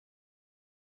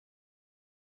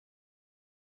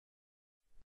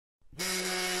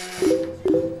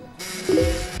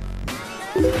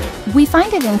We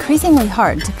find it increasingly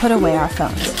hard to put away our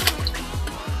phones.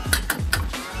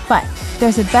 But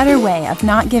there's a better way of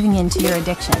not giving in to your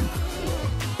addiction.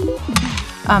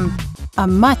 A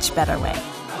much better way.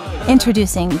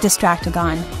 Introducing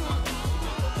Distractagon.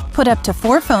 Put up to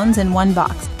 4 phones in one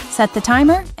box, set the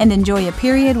timer, and enjoy a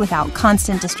period without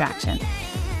constant distraction.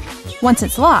 Once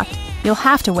it's locked, you'll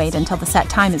have to wait until the set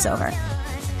time is over.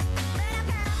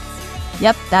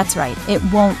 Yep, that's right, it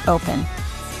won't open.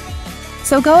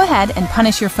 So go ahead and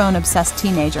punish your phone-obsessed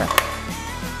teenager.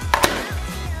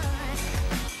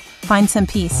 Find some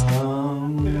peace.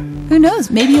 Who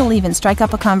knows, maybe you'll even strike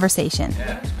up a conversation.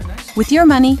 With your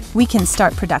money, we can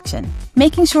start production,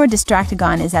 making sure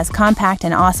Distractagon is as compact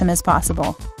and awesome as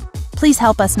possible. Please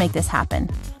help us make this happen.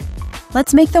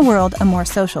 Let's make the world a more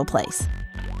social place.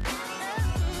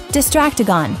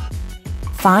 Distractagon.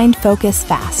 Find focus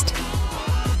fast.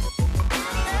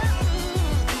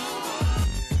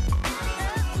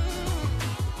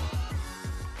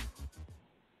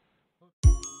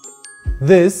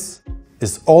 This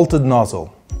is altered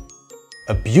nozzle.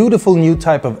 A beautiful new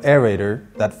type of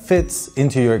aerator that fits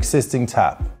into your existing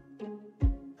tap.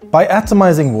 By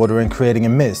atomizing water and creating a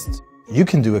mist, you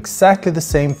can do exactly the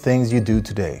same things you do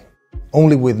today,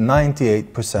 only with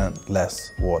 98%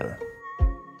 less water.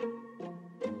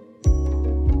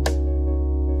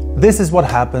 This is what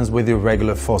happens with your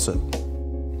regular faucet.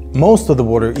 Most of the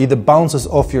water either bounces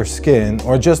off your skin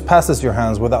or just passes your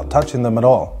hands without touching them at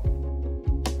all.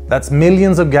 That's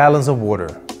millions of gallons of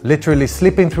water, literally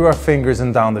slipping through our fingers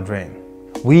and down the drain.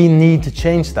 We need to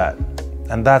change that,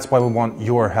 and that's why we want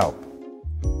your help.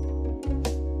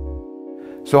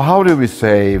 So how do we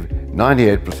save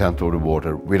 98% of the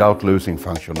water without losing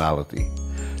functionality?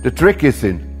 The trick is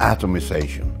in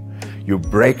atomization. You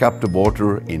break up the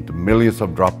water into millions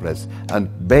of droplets and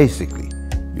basically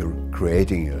you're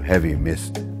creating a heavy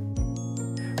mist.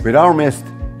 With our mist,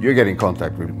 you get in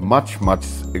contact with much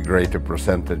greater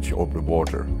percentage of the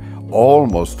water.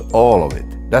 Almost all of it.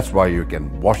 That's why you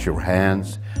can wash your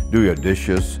hands, do your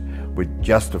dishes with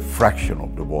just a fraction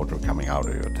of the water coming out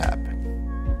of your tap.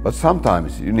 But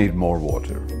sometimes you need more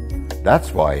water.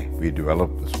 That's why we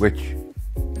developed the switch.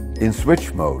 In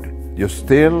switch mode, you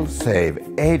still save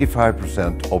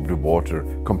 85% of the water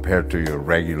compared to your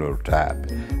regular tap,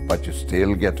 but you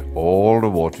still get all the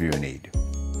water you need.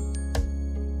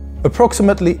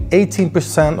 Approximately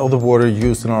 18% of the water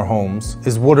used in our homes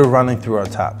is water running through our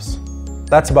taps.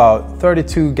 That's about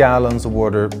 32 gallons of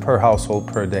water per household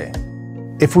per day.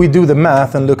 If we do the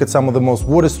math and look at some of the most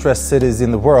water-stressed cities in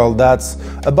the world, that's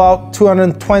about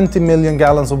 220 million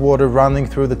gallons of water running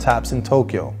through the taps in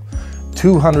Tokyo,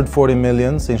 240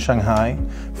 million in Shanghai,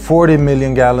 40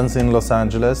 million gallons in Los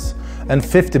Angeles, and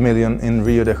 50 million in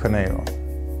Rio de Janeiro.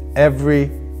 Every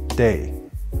day.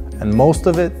 And most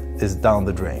of it is down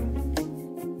the drain.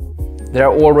 There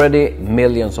are already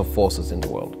millions of faucets in the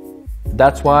world.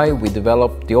 That's why we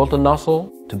developed the altered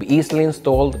nozzle to be easily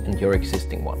installed in your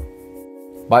existing one.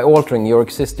 By altering your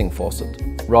existing faucet,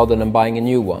 rather than buying a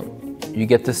new one, you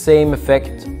get the same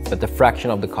effect at a fraction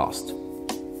of the cost.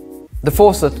 The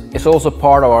faucet is also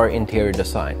part of our interior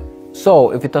design.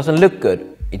 So if it doesn't look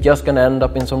good, it's just gonna end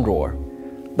up in some drawer.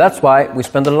 That's why we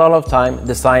spent a lot of time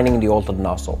designing the altered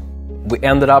nozzle. We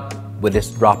ended up with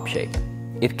this drop shape.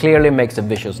 It clearly makes a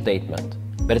visual statement,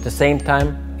 but at the same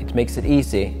time, it makes it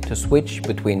easy to switch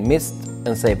between mist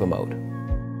and saver mode.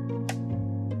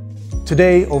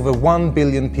 Today, over 1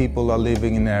 billion people are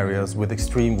living in areas with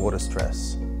extreme water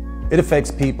stress. It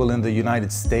affects people in the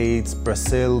United States,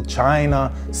 Brazil,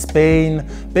 China, Spain,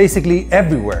 basically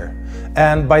everywhere.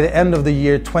 And by the end of the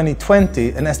year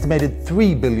 2020, an estimated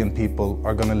 3 billion people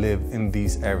are going to live in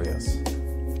these areas.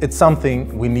 It's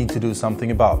something we need to do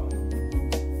something about.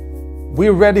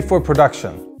 We're ready for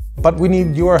production, but we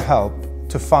need your help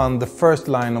to fund the first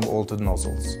line of altered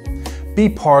nozzles. Be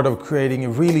part of creating a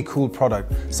really cool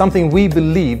product, something we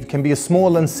believe can be a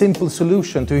small and simple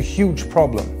solution to a huge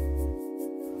problem.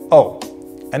 Oh,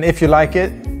 and if you like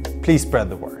it, please spread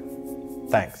the word.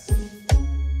 Thanks.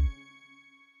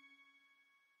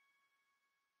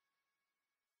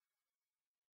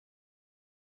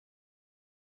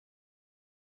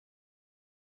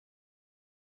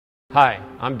 Hi,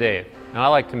 I'm Dave, and I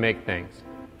like to make things.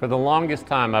 For the longest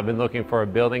time, I've been looking for a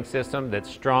building system that's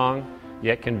strong,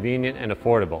 yet convenient and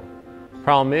affordable.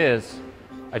 Problem is,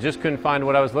 I just couldn't find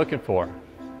what I was looking for.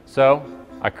 So,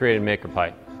 I created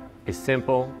MakerPipe, a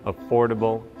simple,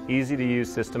 affordable,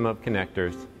 easy-to-use system of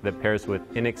connectors that pairs with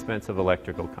inexpensive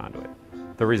electrical conduit.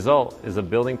 The result is a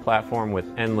building platform with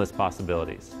endless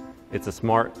possibilities. It's a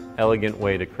smart, elegant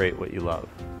way to create what you love.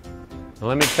 And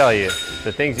let me tell you,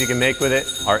 the things you can make with it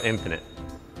are infinite.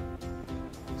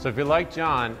 So if you're like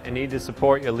John and need to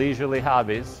support your leisurely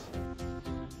hobbies,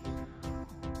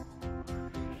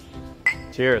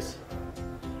 cheers.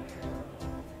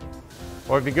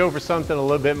 Or if you go for something a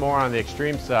little bit more on the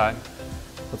extreme side,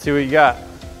 let's see what you got.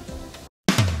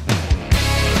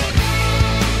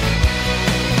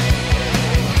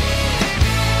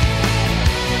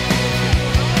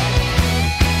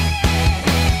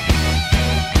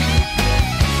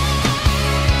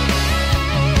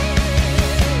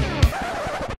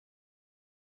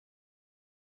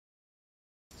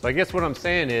 So I guess what I'm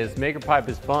saying is MakerPipe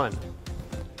is fun.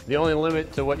 The only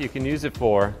limit to what you can use it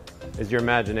for is your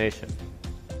imagination.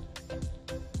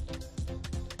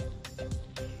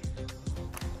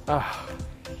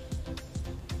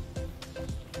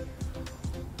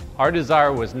 Our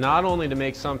desire was not only to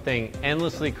make something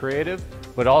endlessly creative,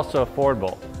 but also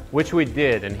affordable, which we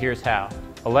did, and here's how.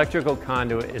 Electrical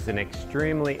conduit is an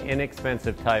extremely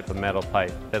inexpensive type of metal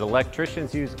pipe that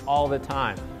electricians use all the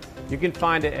time. You can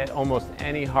find it at almost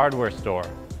any hardware store.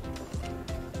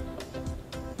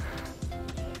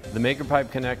 The MakerPipe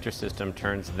connector system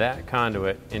turns that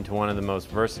conduit into one of the most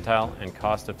versatile and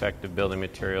cost-effective building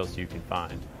materials you can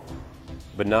find.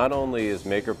 But not only is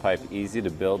MakerPipe easy to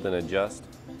build and adjust,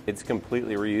 it's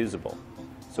completely reusable.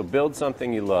 So build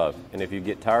something you love, and if you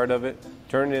get tired of it,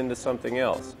 turn it into something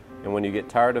else. And when you get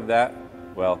tired of that,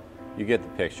 well, you get the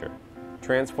picture.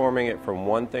 Transforming it from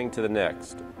one thing to the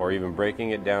next, or even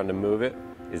breaking it down to move it,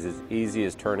 is as easy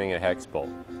as turning a hex bolt,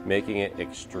 making it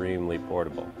extremely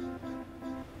portable.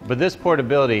 But this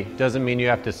portability doesn't mean you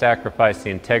have to sacrifice the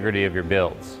integrity of your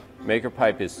builds.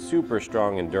 MakerPipe is super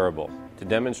strong and durable. To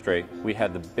demonstrate, we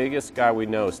had the biggest guy we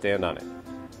know stand on it.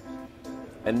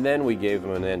 And then we gave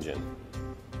him an engine.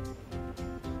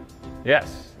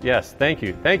 Yes, thank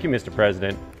you. Thank you, Mr.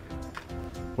 President.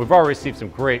 We've already received some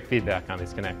great feedback on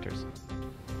these connectors.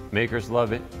 Makers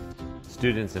love it,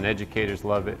 students and educators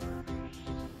love it,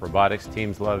 robotics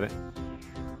teams love it,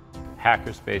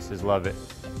 hacker spaces love it,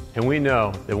 and we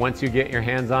know that once you get your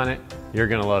hands on it, you're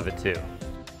going to love it too.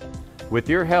 With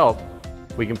your help,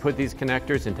 we can put these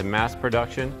connectors into mass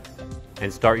production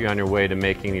and start you on your way to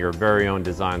making your very own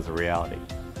designs a reality.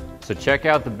 So check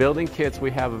out the building kits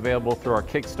we have available through our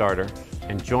Kickstarter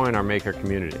and join our maker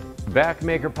community. Back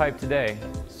MakerPipe today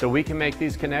so we can make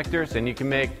these connectors and you can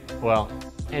make, well,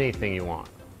 anything you want.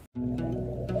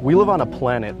 We live on a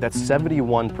planet that's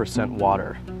 71%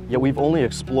 water, yet we've only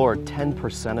explored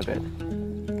 10% of it.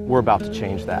 We're about to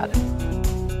change that.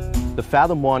 The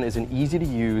Fathom 1 is an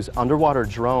easy-to-use underwater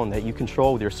drone that you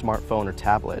control with your smartphone or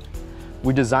tablet.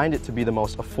 We designed it to be the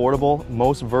most affordable,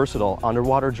 most versatile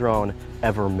underwater drone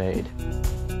ever made.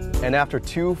 And after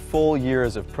 2 full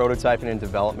years of prototyping and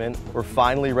development, we're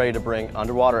finally ready to bring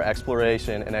underwater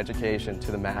exploration and education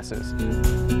to the masses.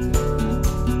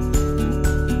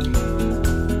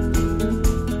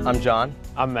 I'm John.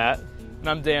 I'm Matt. And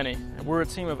I'm Danny. And we're a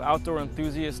team of outdoor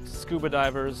enthusiasts, scuba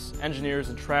divers, engineers,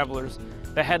 and travelers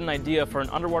that had an idea for an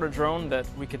underwater drone that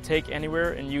we could take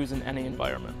anywhere and use in any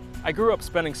environment. I grew up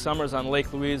spending summers on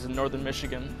Lake Louise in northern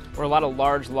Michigan, where a lot of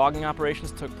large logging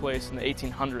operations took place in the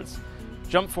 1800s.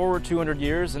 Jump forward 200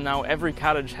 years and now every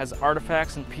cottage has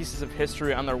artifacts and pieces of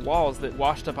history on their walls that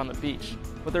washed up on the beach.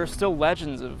 But there are still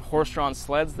legends of horse-drawn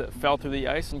sleds that fell through the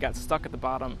ice and got stuck at the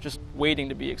bottom, just waiting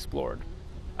to be explored.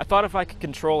 I thought if I could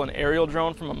control an aerial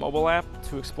drone from a mobile app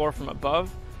to explore from above,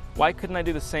 why couldn't I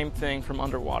do the same thing from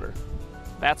underwater?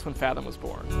 That's when Fathom was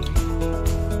born.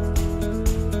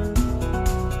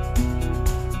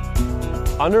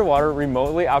 Underwater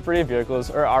remotely operated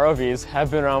vehicles, or ROVs, have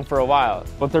been around for a while,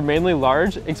 but they're mainly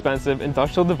large, expensive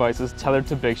industrial devices tethered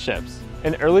to big ships.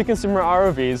 And early consumer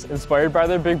ROVs, inspired by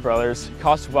their big brothers,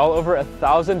 cost well over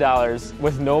 $1,000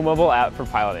 with no mobile app for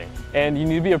piloting. And you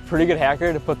need to be a pretty good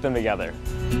hacker to put them together.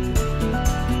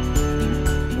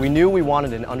 We knew we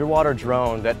wanted an underwater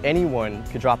drone that anyone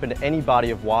could drop into any body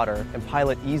of water and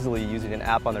pilot easily using an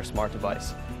app on their smart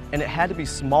device. And it had to be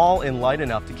small and light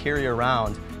enough to carry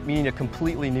around, meaning a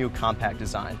completely new compact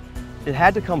design. It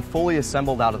had to come fully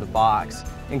assembled out of the box,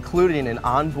 including an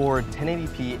onboard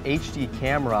 1080p HD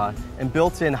camera and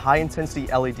built-in high-intensity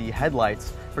LED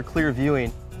headlights for clear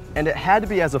viewing. And it had to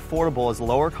be as affordable as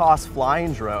lower-cost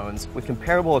flying drones with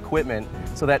comparable equipment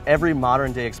so that every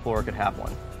modern-day explorer could have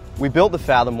one. We built the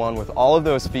Fathom 1 with all of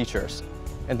those features,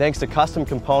 and thanks to custom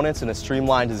components and a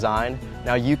streamlined design,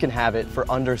 now you can have it for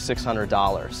under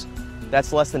 $600.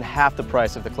 That's less than half the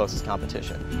price of the closest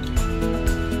competition.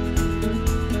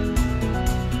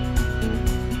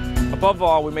 Above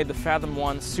all, we made the Fathom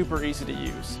 1 super easy to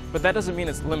use, but that doesn't mean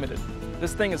it's limited.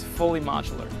 This thing is fully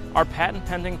modular. Our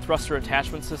patent-pending thruster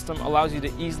attachment system allows you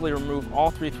to easily remove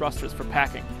all 3 thrusters for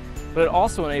packing, but it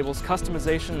also enables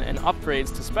customization and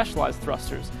upgrades to specialized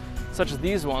thrusters, such as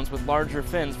these ones with larger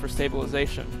fins for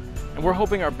stabilization. And we're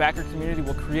hoping our backer community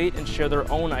will create and share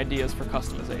their own ideas for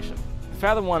customization.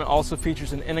 Fathom One also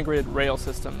features an integrated rail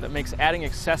system that makes adding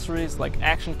accessories like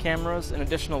action cameras and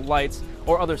additional lights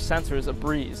or other sensors a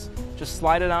breeze. Just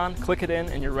slide it on, click it in,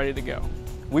 and you're ready to go.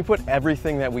 We put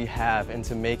everything that we have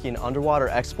into making underwater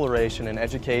exploration and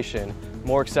education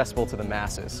more accessible to the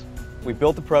masses. We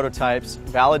built the prototypes,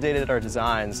 validated our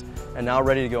designs, and now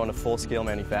ready to go into full-scale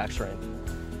manufacturing.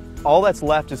 All that's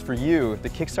left is for you, the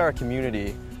Kickstarter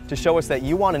community, to show us that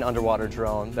you want an underwater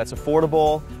drone that's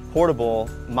affordable, portable,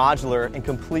 modular, and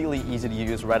completely easy to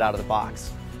use right out of the box.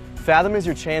 Fathom is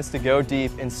your chance to go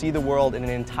deep and see the world in an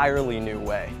entirely new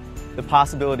way. The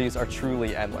possibilities are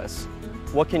truly endless.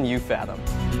 What can you fathom?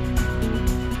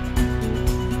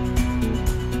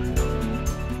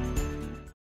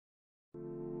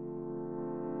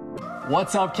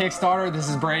 What's up, Kickstarter? This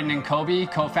is Braden and Kobe,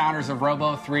 co-founders of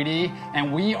Robo 3D,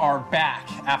 and we are back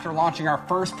after launching our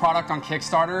first product on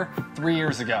Kickstarter 3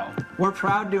 years ago. We're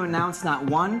proud to announce not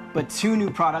 1, but 2 new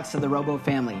products to the Robo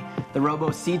family, the Robo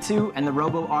C2 and the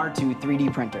Robo R2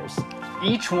 3D printers.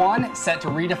 Each one set to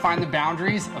redefine the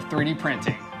boundaries of 3D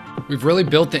printing. We've really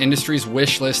built the industry's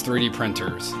wish list 3D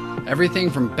printers. Everything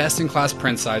from best-in-class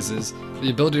print sizes, the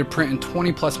ability to print in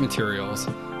 20+ materials,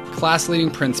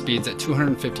 class-leading print speeds at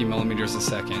 250 millimeters a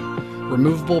second,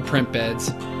 removable print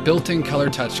beds, built-in color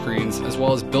touchscreens, as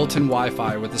well as built-in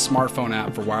Wi-Fi with a smartphone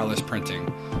app for wireless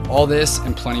printing. All this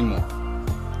and plenty more.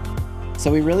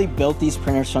 So we really built these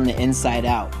printers from the inside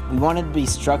out. We wanted to be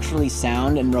structurally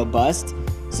sound and robust,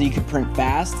 so you could print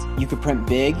fast, you could print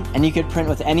big, and you could print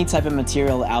with any type of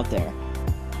material out there.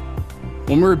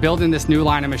 When we were building this new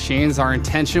line of machines, our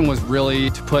intention was really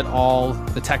to put all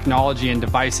the technology and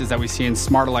devices that we see in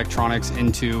smart electronics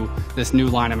into this new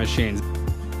line of machines.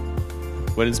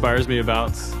 What inspires me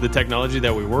about the technology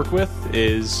that we work with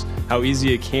is how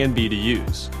easy it can be to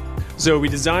use. So we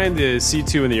designed the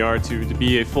C2 and the R2 to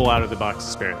be a full out-of-the-box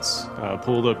experience.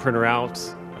 Pull the printer out,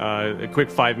 a quick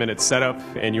 5-minute setup,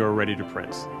 and you're ready to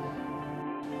print.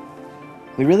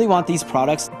 We really want these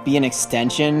products to be an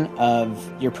extension of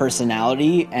your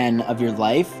personality and of your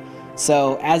life.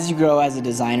 So as you grow as a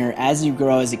designer, as you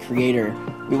grow as a creator,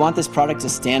 we want this product to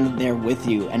stand there with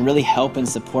you and really help and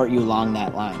support you along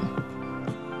that line.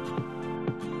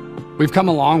 We've come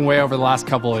a long way over the last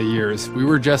couple of years. We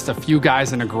were just a few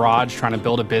guys in a garage trying to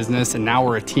build a business, and now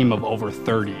we're a team of over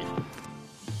 30.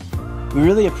 We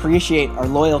really appreciate our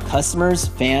loyal customers,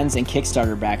 fans, and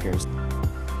Kickstarter backers.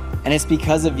 And it's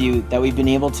because of you that we've been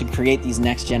able to create these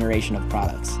next generation of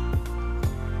products.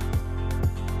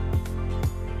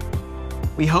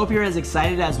 We hope you're as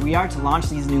excited as we are to launch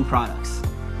these new products.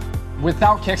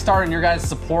 Without Kickstarter and your guys'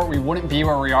 support, we wouldn't be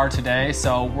where we are today,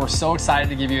 so we're so excited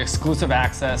to give you exclusive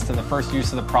access to the first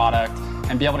use of the product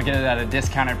and be able to get it at a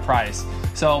discounted price.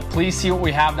 So please see what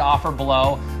we have to offer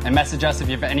below and message us if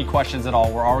you have any questions at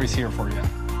all. We're always here for you.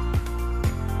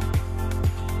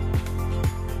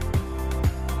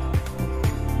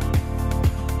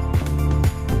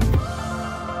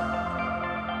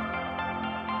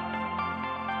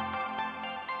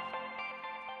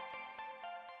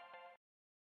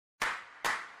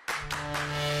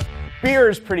 Beer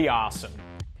is pretty awesome.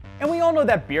 And we all know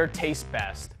that beer tastes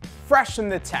best, fresh from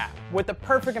the tap, with the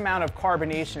perfect amount of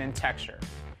carbonation and texture.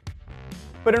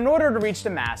 But in order to reach the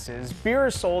masses, beer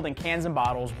is sold in cans and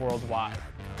bottles worldwide.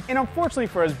 And unfortunately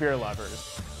for us beer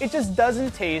lovers, it just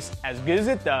doesn't taste as good as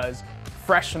it does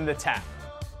fresh from the tap.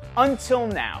 Until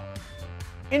now.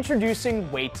 Introducing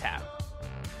waytap.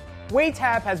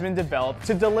 Waytap has been developed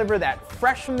to deliver that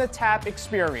fresh from the tap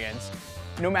experience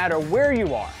no matter where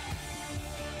you are.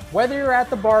 Whether you're at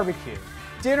the barbecue,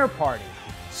 dinner party,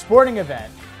 sporting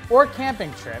event, or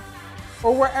camping trip,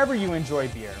 or wherever you enjoy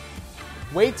beer,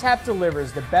 waytap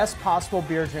delivers the best possible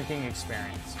beer drinking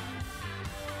experience.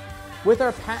 With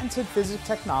our patented physics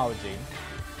technology,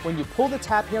 when you pull the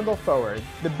tap handle forward,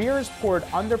 the beer is poured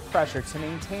under pressure to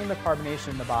maintain the carbonation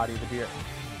in the body of the beer.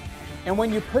 And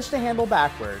when you push the handle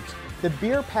backwards, the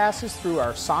beer passes through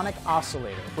our sonic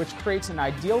oscillator, which creates an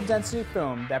ideal density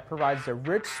foam that provides the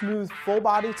rich, smooth,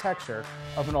 full-body texture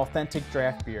of an authentic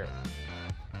draft beer.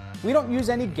 We don't use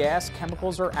any gas,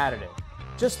 chemicals, or additive,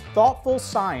 just thoughtful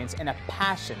science and a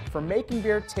passion for making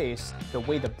beer taste the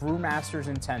way the brewmasters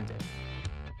intended.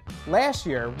 Last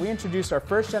year, we introduced our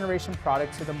first generation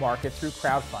product to the market through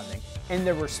crowdfunding, and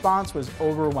the response was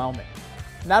overwhelming.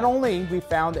 Not only we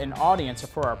found an audience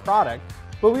for our product,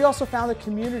 but we also found a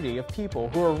community of people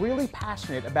who are really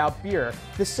passionate about beer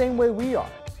the same way we are.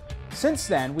 Since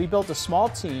then, we built a small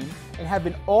team and have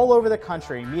been all over the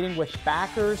country meeting with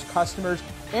backers, customers,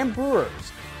 and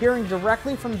brewers, hearing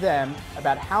directly from them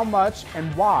about how much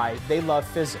and why they love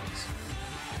Fizzings.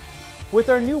 With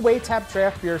our new waytap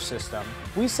draft beer system,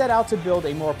 we set out to build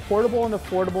a more portable and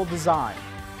affordable design,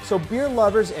 so beer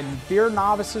lovers and beer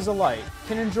novices alike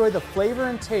can enjoy the flavor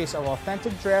and taste of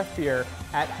authentic draft beer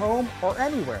at home or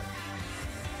anywhere.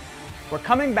 We're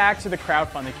coming back to the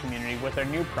crowdfunding community with our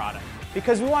new product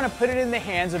because we want to put it in the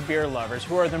hands of beer lovers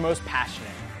who are the most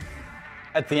passionate.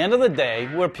 At the end of the day,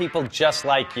 we're people just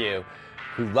like you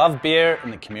who love beer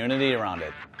and the community around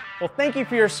it. Well, thank you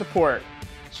for your support.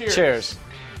 Cheers. Cheers.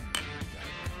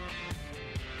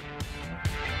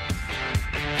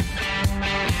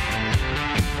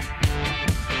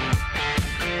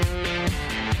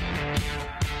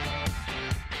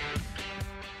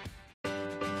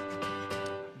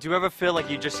 Do you ever feel like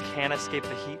you just can't escape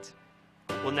the heat?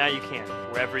 Well, now you can,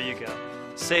 wherever you go.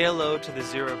 Say hello to the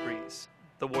Zero Breeze,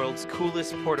 the world's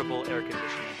coolest portable air conditioner.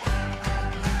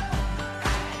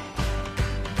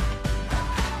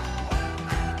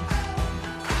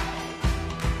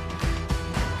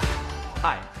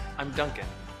 Hi, I'm Duncan.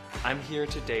 I'm here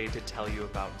today to tell you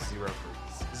about Zero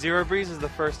Breeze. Zero Breeze is the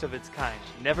first of its kind.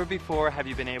 Never before have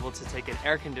you been able to take an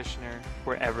air conditioner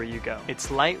wherever you go. It's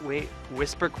lightweight,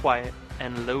 whisper quiet,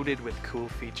 and loaded with cool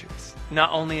features. Not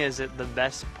only is it the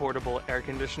best portable air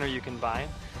conditioner you can buy,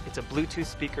 it's a Bluetooth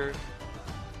speaker,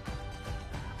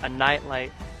 a night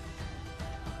light,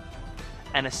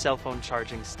 and a cell phone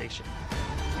charging station.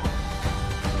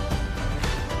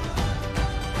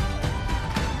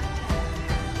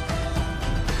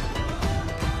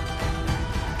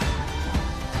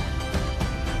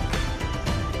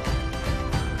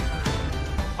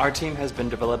 Our team has been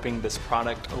developing this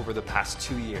product over the past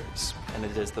 2 years, and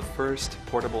it is the first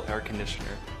portable air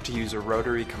conditioner to use a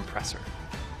rotary compressor.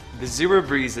 The Zero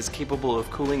Breeze is capable of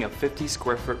cooling a 50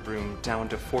 square foot room down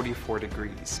to 44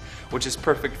 degrees, which is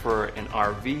perfect for an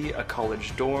RV, a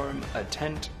college dorm, a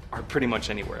tent, or pretty much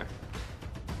anywhere.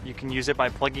 You can use it by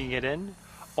plugging it in,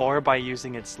 or by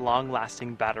using its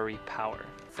long-lasting battery power.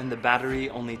 And the battery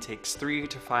only takes 3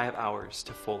 to 5 hours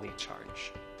to fully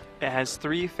charge. It has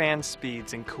 3 fan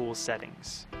speeds and cool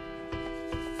settings.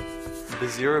 The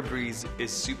Zero Breeze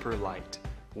is super light,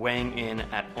 weighing in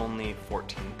at only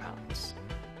 14 pounds.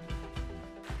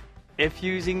 If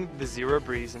using the Zero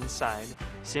Breeze inside,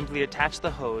 simply attach the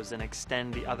hose and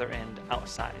extend the other end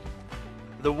outside.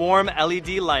 The warm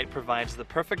LED light provides the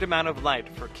perfect amount of light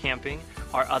for camping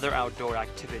or other outdoor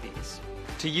activities.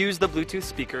 To use the Bluetooth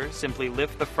speaker, simply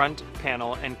lift the front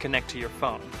panel and connect to your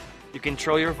phone. You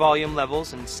control your volume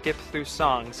levels and skip through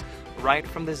songs right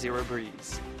from the Zero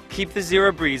Breeze. Keep the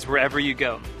Zero Breeze wherever you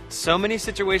go. So many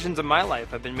situations in my life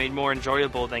have been made more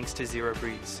enjoyable thanks to Zero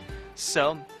Breeze.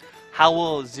 So, how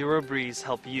will Zero Breeze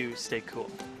help you stay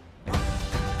cool?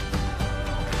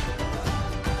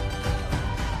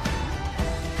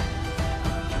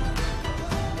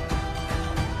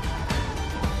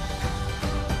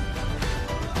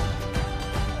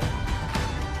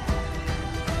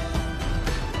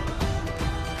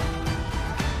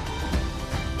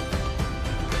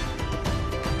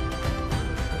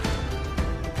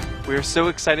 We are so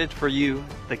excited for you,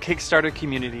 the Kickstarter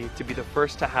community, to be the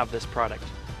first to have this product.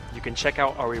 You can check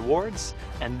out our rewards,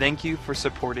 and thank you for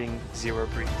supporting Zero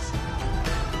Breeze.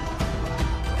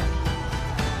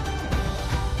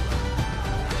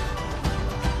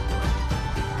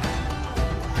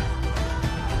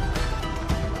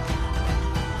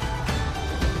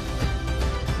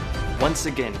 Once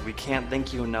again, we can't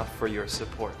thank you enough for your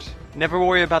support. Never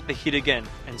worry about the heat again,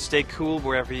 and stay cool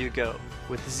wherever you go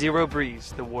with Zero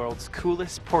Breeze, the world's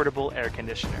coolest portable air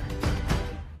conditioner.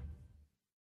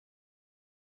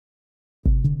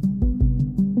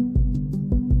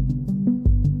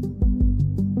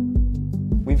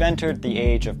 We've entered the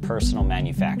age of personal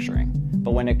manufacturing,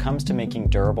 but when it comes to making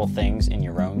durable things in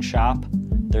your own shop,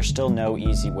 there's still no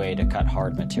easy way to cut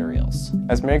hard materials.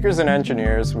 As makers and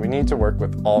engineers, we need to work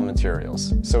with all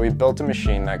materials, so we built a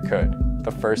machine that could,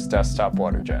 the first desktop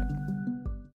water jet.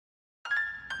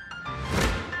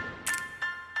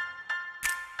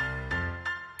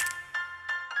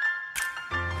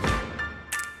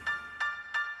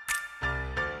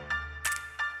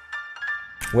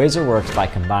 Wazer works by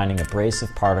combining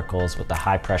abrasive particles with a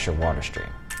high-pressure water stream.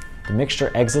 The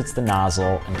mixture exits the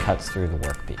nozzle and cuts through the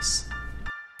workpiece.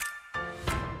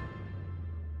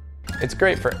 It's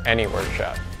great for any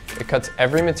workshop. It cuts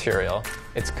every material,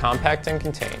 it's compact and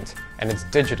contained, and it's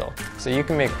digital, so you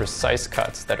can make precise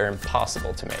cuts that are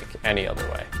impossible to make any other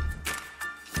way.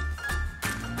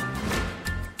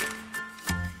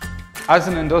 As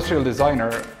an industrial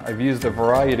designer, I've used a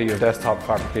variety of desktop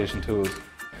fabrication tools,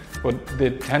 but they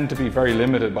tend to be very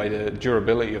limited by the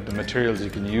durability of the materials you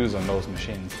can use on those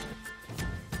machines.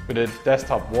 With a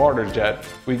desktop water jet,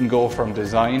 we can go from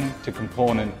design to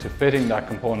component to fitting that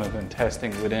component and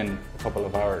testing within a couple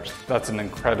of hours. That's an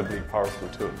incredibly powerful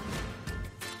tool.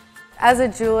 As a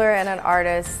jeweler and an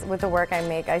artist, with the work I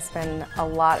make, I spend a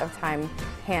lot of time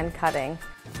hand cutting.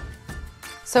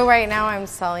 So right now I'm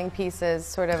selling pieces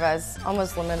sort of as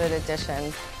almost limited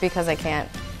edition because I can't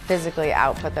physically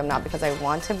output them, not because I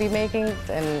want to be making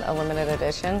in a limited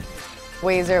edition.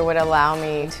 Wazer would allow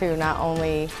me to not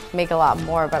only make a lot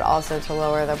more, but also to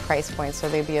lower the price point so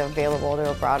they'd be available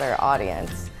to a broader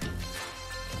audience.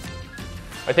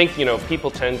 I think, people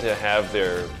tend to have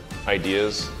their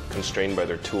ideas constrained by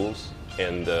their tools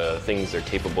and the things they're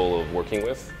capable of working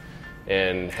with.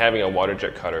 And having a water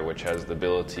jet cutter, which has the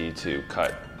ability to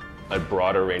cut a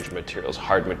broader range of materials,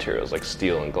 hard materials like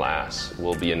steel and glass,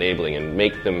 will be enabling and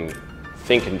make them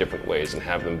think in different ways and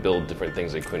have them build different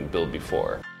things they couldn't build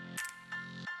before.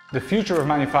 The future of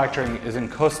manufacturing is in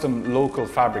custom local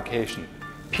fabrication.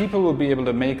 People will be able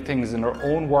to make things in their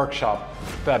own workshop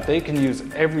that they can use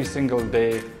every single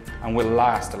day and will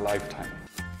last a lifetime.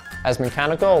 As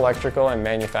mechanical, electrical, and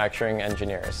manufacturing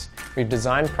engineers, we've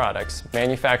designed products,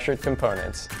 manufactured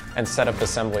components, and set up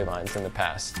assembly lines in the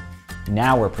past.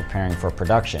 Now we're preparing for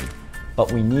production,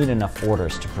 but we need enough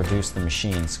orders to produce the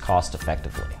machines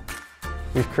cost-effectively.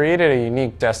 We've created a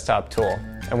unique desktop tool,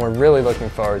 and we're really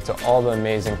looking forward to all the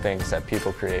amazing things that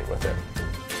people create with it.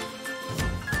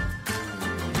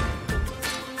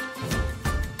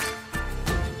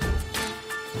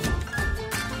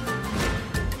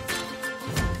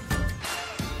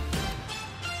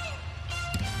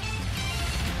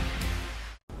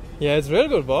 Yeah, it's really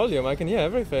good volume. I can hear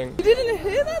everything. You didn't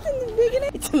hear that in the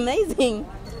beginning? It's amazing.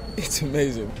 It's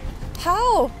amazing.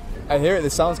 How? I hear it.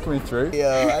 The sound's coming through.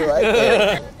 Yeah, I like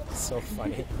it. It's so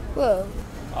funny. Wow.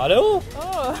 Hallo?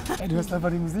 Oh. Hey, du hörst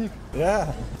einfach die Musik.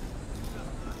 Yeah.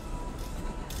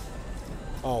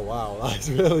 Oh wow, that's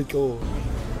really cool.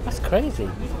 That's crazy.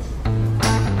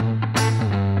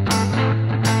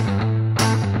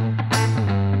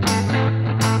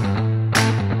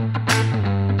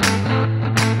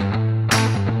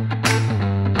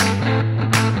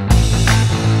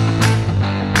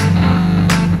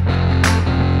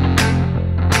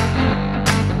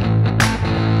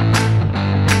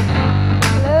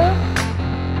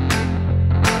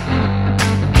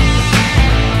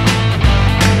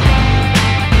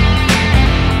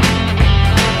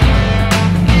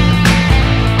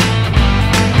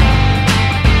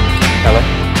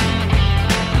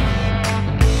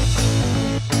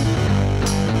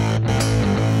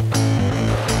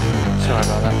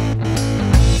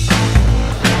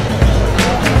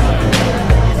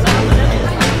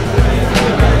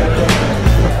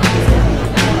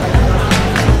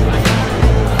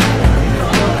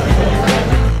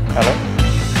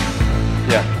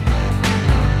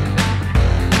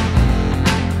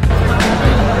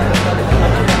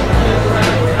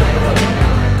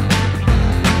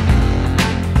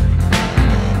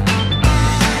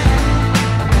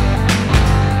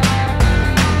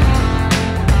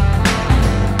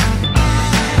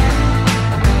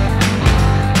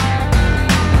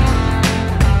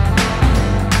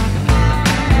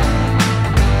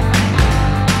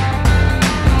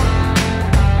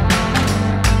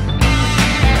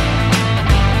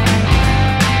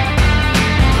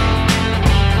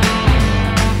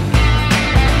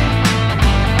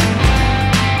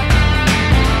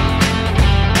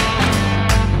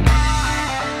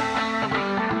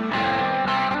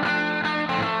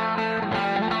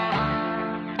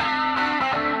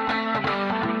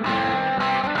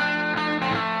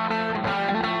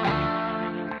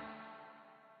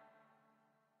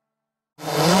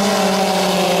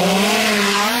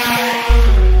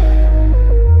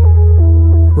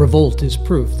 Revolt is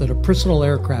proof that a personal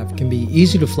aircraft can be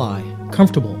easy to fly,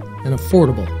 comfortable, and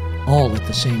affordable, all at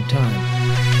the same time.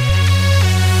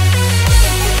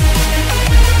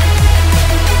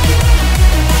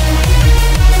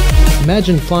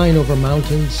 Imagine flying over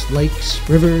mountains, lakes,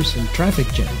 rivers, and traffic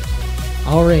jams.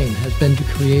 Our aim has been to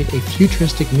create a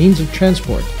futuristic means of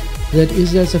transport that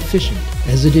is as efficient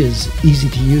as it is easy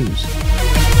to use.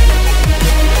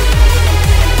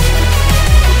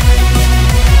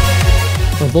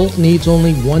 Revolt needs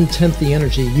only 1/10 the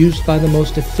energy used by the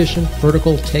most efficient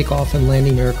vertical takeoff and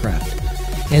landing aircraft,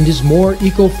 and is more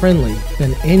eco-friendly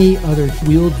than any other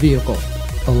wheeled vehicle,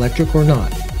 electric or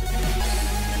not.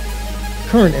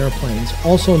 Current airplanes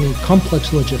also need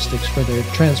complex logistics for their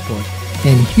transport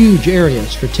and huge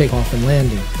areas for takeoff and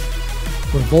landing.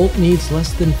 Revolt needs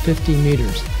less than 50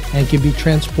 meters and can be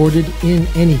transported in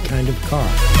any kind of car.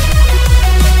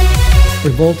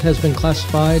 Revolt has been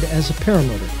classified as a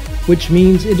paramotor, which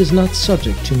means it is not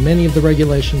subject to many of the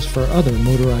regulations for other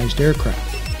motorized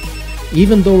aircraft.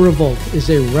 Even though Revolt is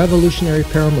a revolutionary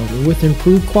paramotor with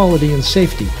improved quality and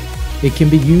safety, it can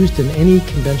be used in any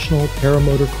conventional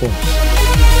paramotor course.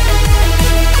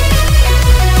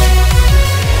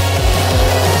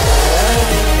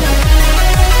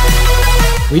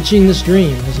 Reaching this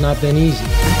dream has not been easy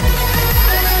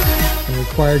and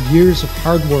required years of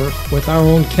hard work with our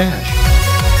own cash.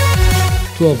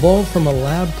 To evolve from a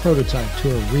lab prototype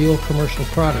to a real commercial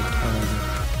product,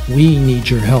 however, we need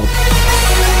your help.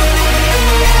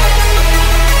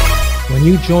 When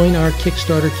you join our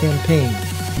Kickstarter campaign,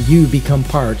 you become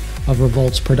part of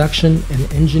Revolt's production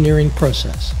and engineering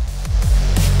process.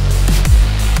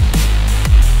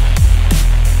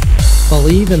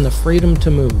 Believe in the freedom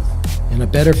to move and a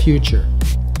better future,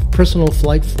 personal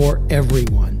flight for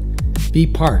everyone. Be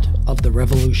part of the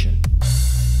revolution.